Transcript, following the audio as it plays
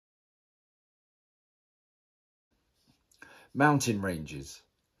mountain ranges,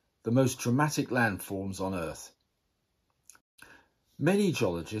 the most dramatic landforms on Earth. Many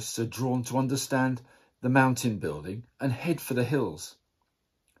geologists are drawn to understand the mountain building and head for the hills.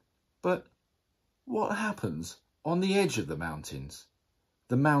 But what happens on the edge of the mountains,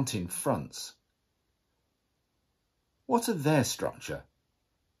 the mountain fronts? What are their structure?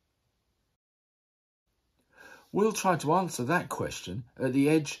 We'll try to answer that question at the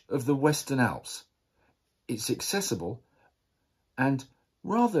edge of the Western Alps. It's accessible and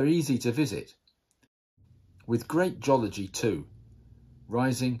rather easy to visit, with great geology too,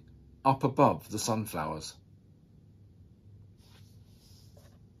 rising up above the sunflowers.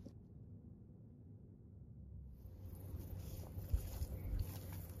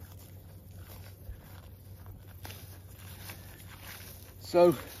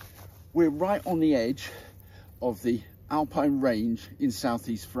 So we're right on the edge of the Alpine range in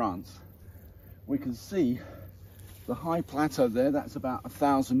southeast France. We can see the high plateau there, that's about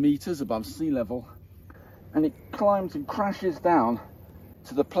 1,000 meters above sea level, and it climbs and crashes down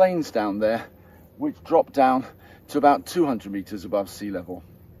to the plains down there, which drop down to about 200 meters above sea level.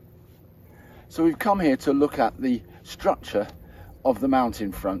 So we've come here to look at the structure of the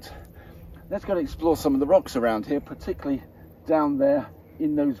mountain front. Let's go and explore some of the rocks around here, particularly down there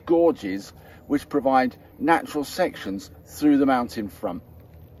in those gorges which provide natural sections through the mountain front.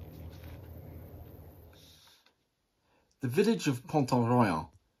 The village of Pont-en-Royan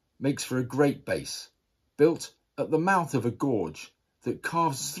makes for a great base, built at the mouth of a gorge that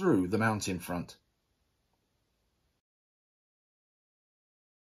carves through the mountain front.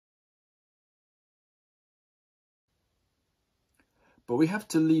 But we have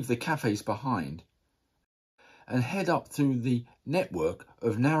to leave the cafes behind and head up through the network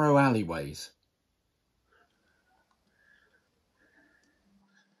of narrow alleyways.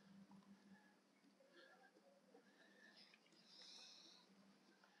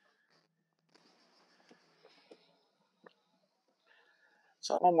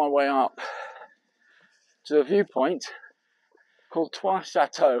 So I'm on my way up to a viewpoint called Trois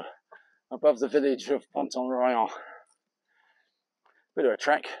Chateaux above the village of Pont-en-Royan. Bit of a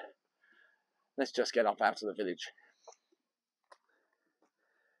trek. Let's just get up out of the village.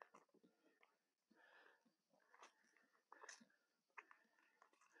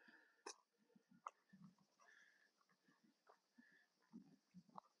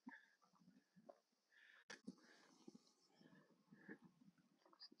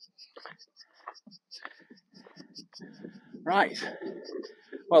 Right,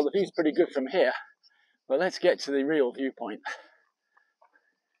 well, the view's pretty good from here, but let's get to the real viewpoint.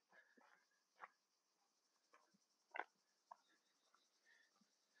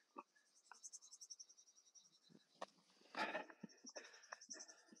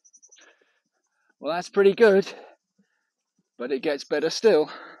 Well, that's pretty good, but it gets better still.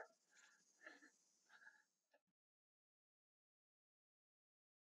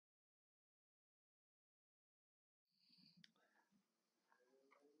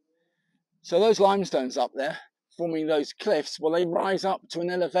 So those limestones up there, forming those cliffs, well, they rise up to an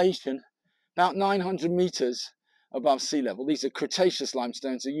elevation about 900 meters above sea level. These are Cretaceous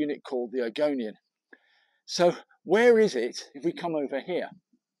limestones, a unit called the Ogonian. So where is it if we come over here?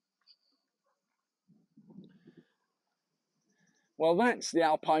 Well, that's the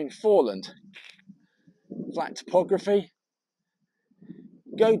Alpine foreland. Flat topography.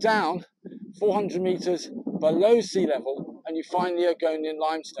 Go down 400 meters below sea level and you find the Ogonian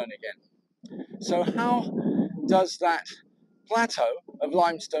limestone again. So how does that plateau of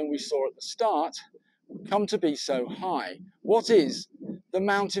limestone we saw at the start come to be so high? What is the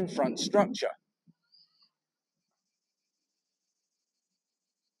mountain front structure?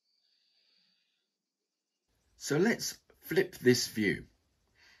 So let's flip this view.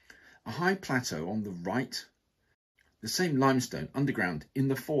 A high plateau on the right, the same limestone underground in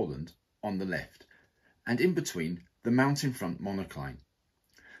the foreland on the left, and in between the mountain front monocline.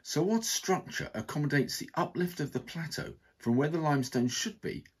 So what structure accommodates the uplift of the plateau from where the limestone should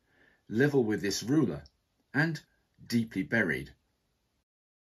be, level with this ruler, and deeply buried?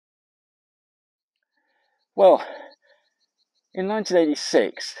 Well, in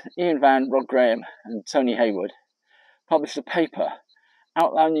 1986, Ian Vann, Rod Graham and Tony Hayward published a paper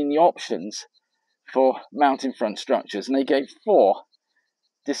outlining the options for mountain front structures, and they gave 4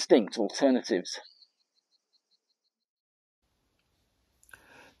 distinct alternatives.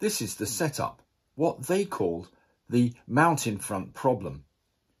 This is the setup, what they called the mountain front problem.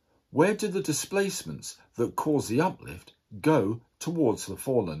 Where do the displacements that cause the uplift go towards the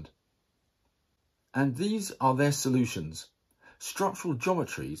foreland? And these are their solutions, structural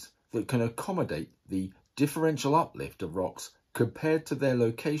geometries that can accommodate the differential uplift of rocks compared to their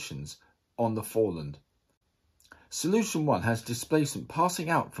locations on the foreland. Solution 1 has displacement passing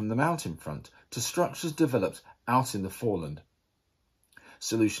out from the mountain front to structures developed out in the foreland.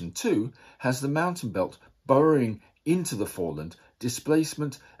 Solution 2 has the mountain belt burrowing into the foreland,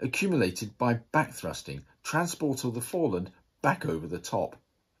 displacement accumulated by backthrusting, transport of the foreland back over the top.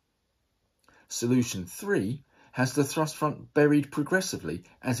 Solution 3 has the thrust front buried progressively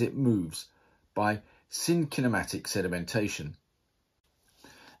as it moves by synkinematic sedimentation.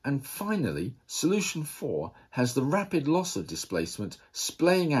 And finally, solution 4 has the rapid loss of displacement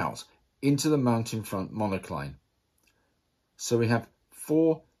splaying out into the mountain front monocline. So we have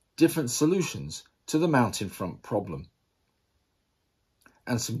 4 different solutions to the mountain front problem,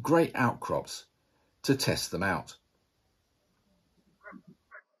 and some great outcrops to test them out.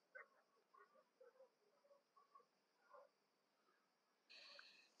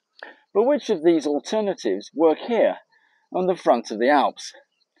 But which of these alternatives work here on the front of the Alps?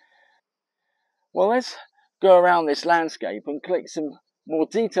 Well, let's go around this landscape and collect some more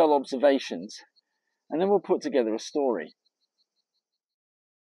detailed observations, and then we'll put together a story.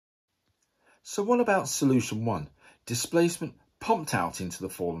 So what about solution 1, displacement pumped out into the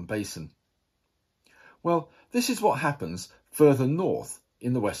foreland basin? Well, this is what happens further north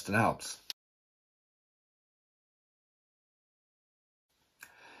in the Western Alps.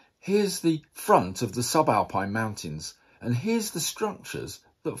 Here's the front of the subalpine mountains, and here's the structures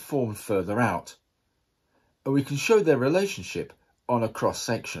that formed further out. And we can show their relationship on a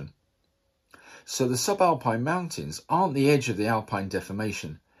cross-section. So the subalpine mountains aren't the edge of the alpine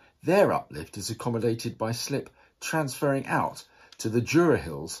deformation. Their uplift is accommodated by slip transferring out to the Jura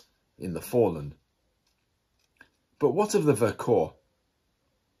hills in the foreland. But what of the Vercors?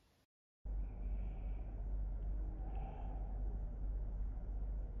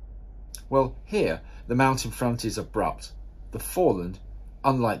 Well, here the mountain front is abrupt. The foreland,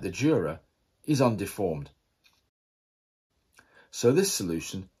 unlike the Jura, is undeformed. So this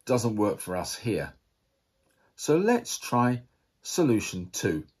solution doesn't work for us here. So let's try solution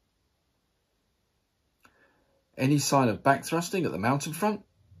 2. Any sign of backthrusting at the mountain front?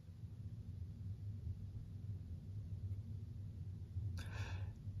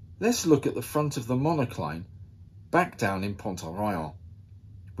 Let's look at the front of the monocline back down in Pont-en-Royans,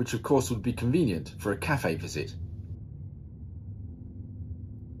 which of course would be convenient for a cafe visit.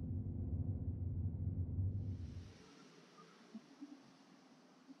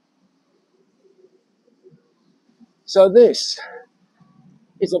 So this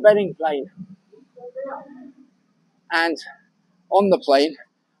is a bedding plane, and on the plane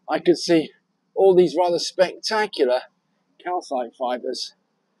I could see all these rather spectacular calcite fibres,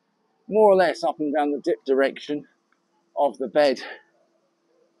 more or less up and down the dip direction of the bed.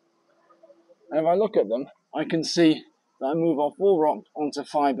 And if I look at them, I can see that I move off all rock onto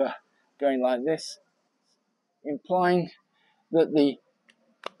fibre going like this, implying that the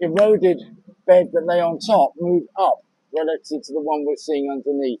eroded bed that lay on top moved up relative to the one we're seeing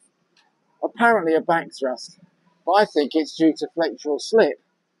underneath. Apparently a back thrust, but I think it's due to flexural slip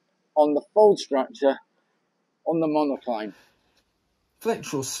on the fold structure on the monocline.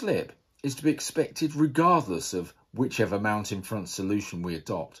 Flexural slip is to be expected regardless of whichever mountain front solution we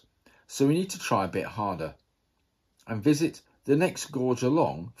adopt, so we need to try a bit harder and visit the next gorge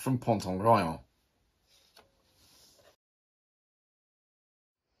along from Pont-en-Royans.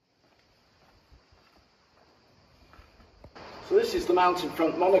 So this is the mountain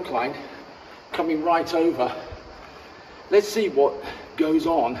front monocline coming right over. Let's see what goes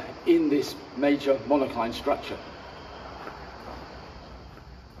on in this major monocline structure.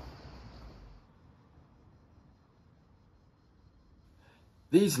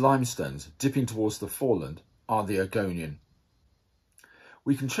 These limestones dipping towards the foreland are the Ogonian.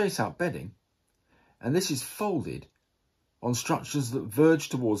 We can trace out bedding, and this is folded on structures that verge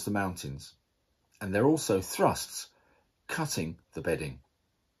towards the mountains, and there are also thrusts cutting the bedding.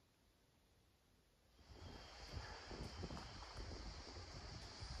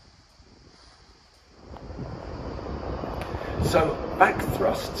 So back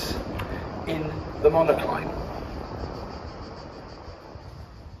thrusts in the monocline.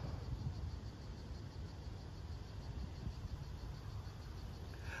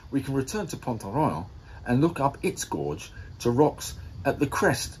 We can return to Pont-en-Royans and look up its gorge to rocks at the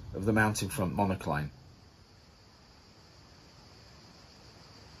crest of the mountain front monocline.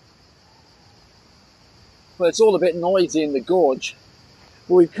 Well, it's all a bit noisy in the gorge,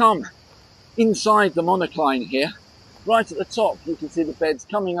 but we've come inside the monocline here. Right at the top you can see the beds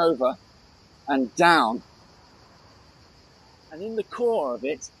coming over and down, and in the core of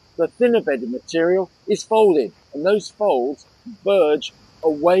it the thinner bedded material is folded, and those folds verge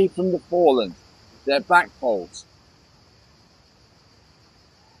away from the foreland. They're back folds.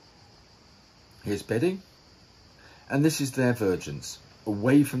 Here's bedding, and this is their vergence,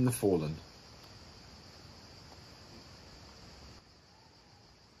 away from the foreland.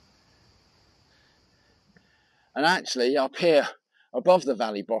 And actually up here above the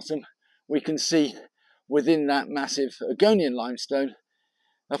valley bottom, we can see within that massive Egonian limestone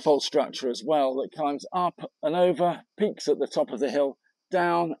a fault structure as well that climbs up and over, peaks at the top of the hill,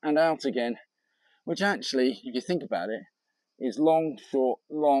 down and out again, which actually, if you think about it, is long, short,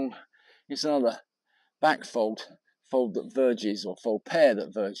 long. It's another back fold that verges, or fold pair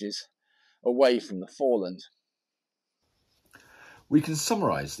that verges away from the foreland. We can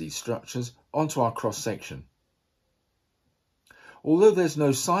summarise these structures onto our cross-section. Although there's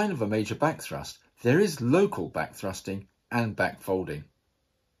no sign of a major back thrust, there is local back thrusting and back folding.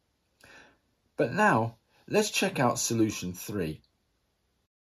 But now, let's check out solution 3.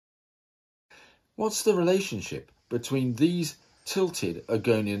 What's the relationship between these tilted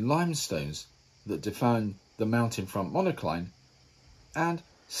Egonian limestones that define the mountain front monocline and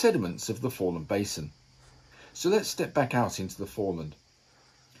sediments of the foreland basin? So let's step back out into the foreland.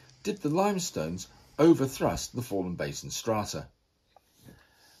 Did the limestones overthrust the foreland basin strata?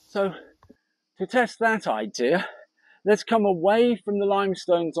 So, to test that idea, let's come away from the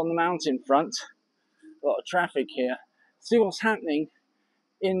limestones on the mountain front. A lot of traffic here. See what's happening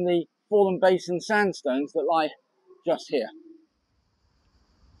in the foreland basin sandstones that lie just here.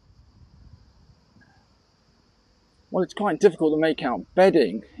 Well, it's quite difficult to make out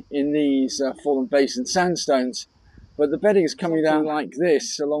bedding in these foreland basin sandstones, but the bedding is coming down like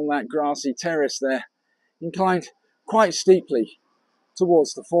this along that grassy terrace there, inclined quite steeply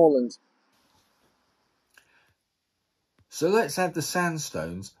towards the foreland. So let's add the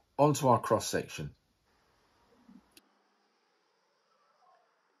sandstones onto our cross-section.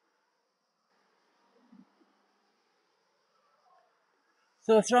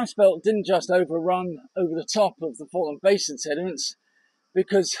 So the thrust belt didn't just overrun over the top of the foreland basin sediments,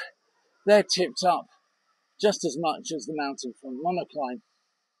 because they're tipped up just as much as the mountain front monocline.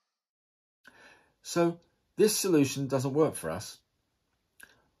 So this solution doesn't work for us.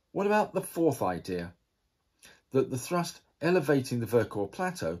 What about the fourth idea? That the thrust elevating the Vercors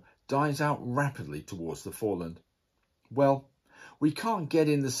plateau dies out rapidly towards the foreland. Well, we can't get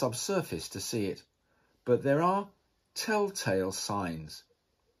in the subsurface to see it, but there are telltale signs.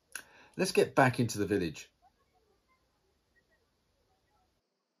 Let's get back into the village.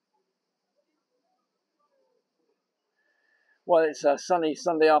 Well, it's a sunny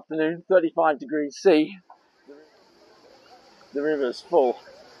Sunday afternoon, 35 degrees C. The river's full.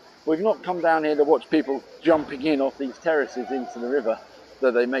 We've not come down here to watch people jumping in off these terraces into the river,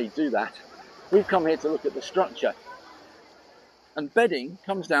 though they may do that. We've come here to look at the structure. And bedding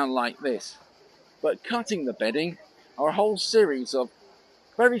comes down like this. But cutting the bedding are a whole series of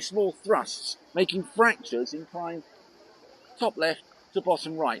very small thrusts, making fractures inclined top left to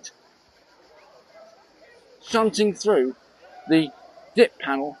bottom right, shunting through the dip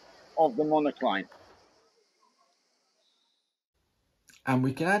panel of the monocline. And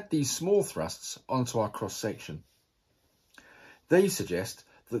we can add these small thrusts onto our cross-section. They suggest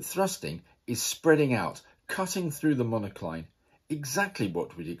that thrusting is spreading out, cutting through the monocline, exactly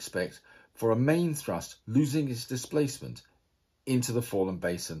what we'd expect for a main thrust losing its displacement into the foreland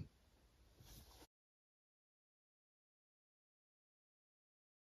basin.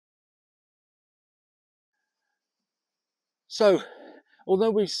 So, although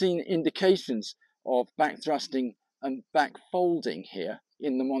we've seen indications of back thrusting and back folding here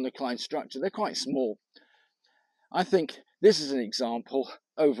in the monocline structure, they're quite small. I think this is an example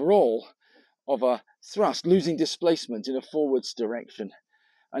overall of a thrust losing displacement in a forwards direction,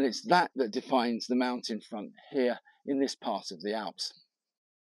 and it's that that defines the mountain front here in this part of the Alps.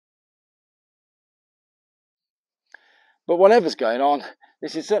 But whatever's going on,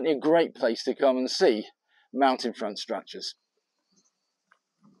 this is certainly a great place to come and see mountain front structures.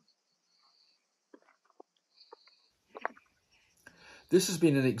 This has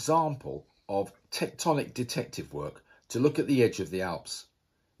been an example of tectonic detective work to look at the edge of the Alps.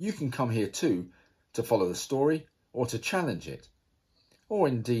 You can come here too to follow the story or to challenge it. Or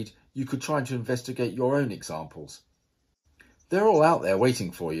indeed, you could try to investigate your own examples. They're all out there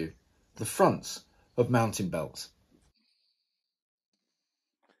waiting for you, the fronts of mountain belts.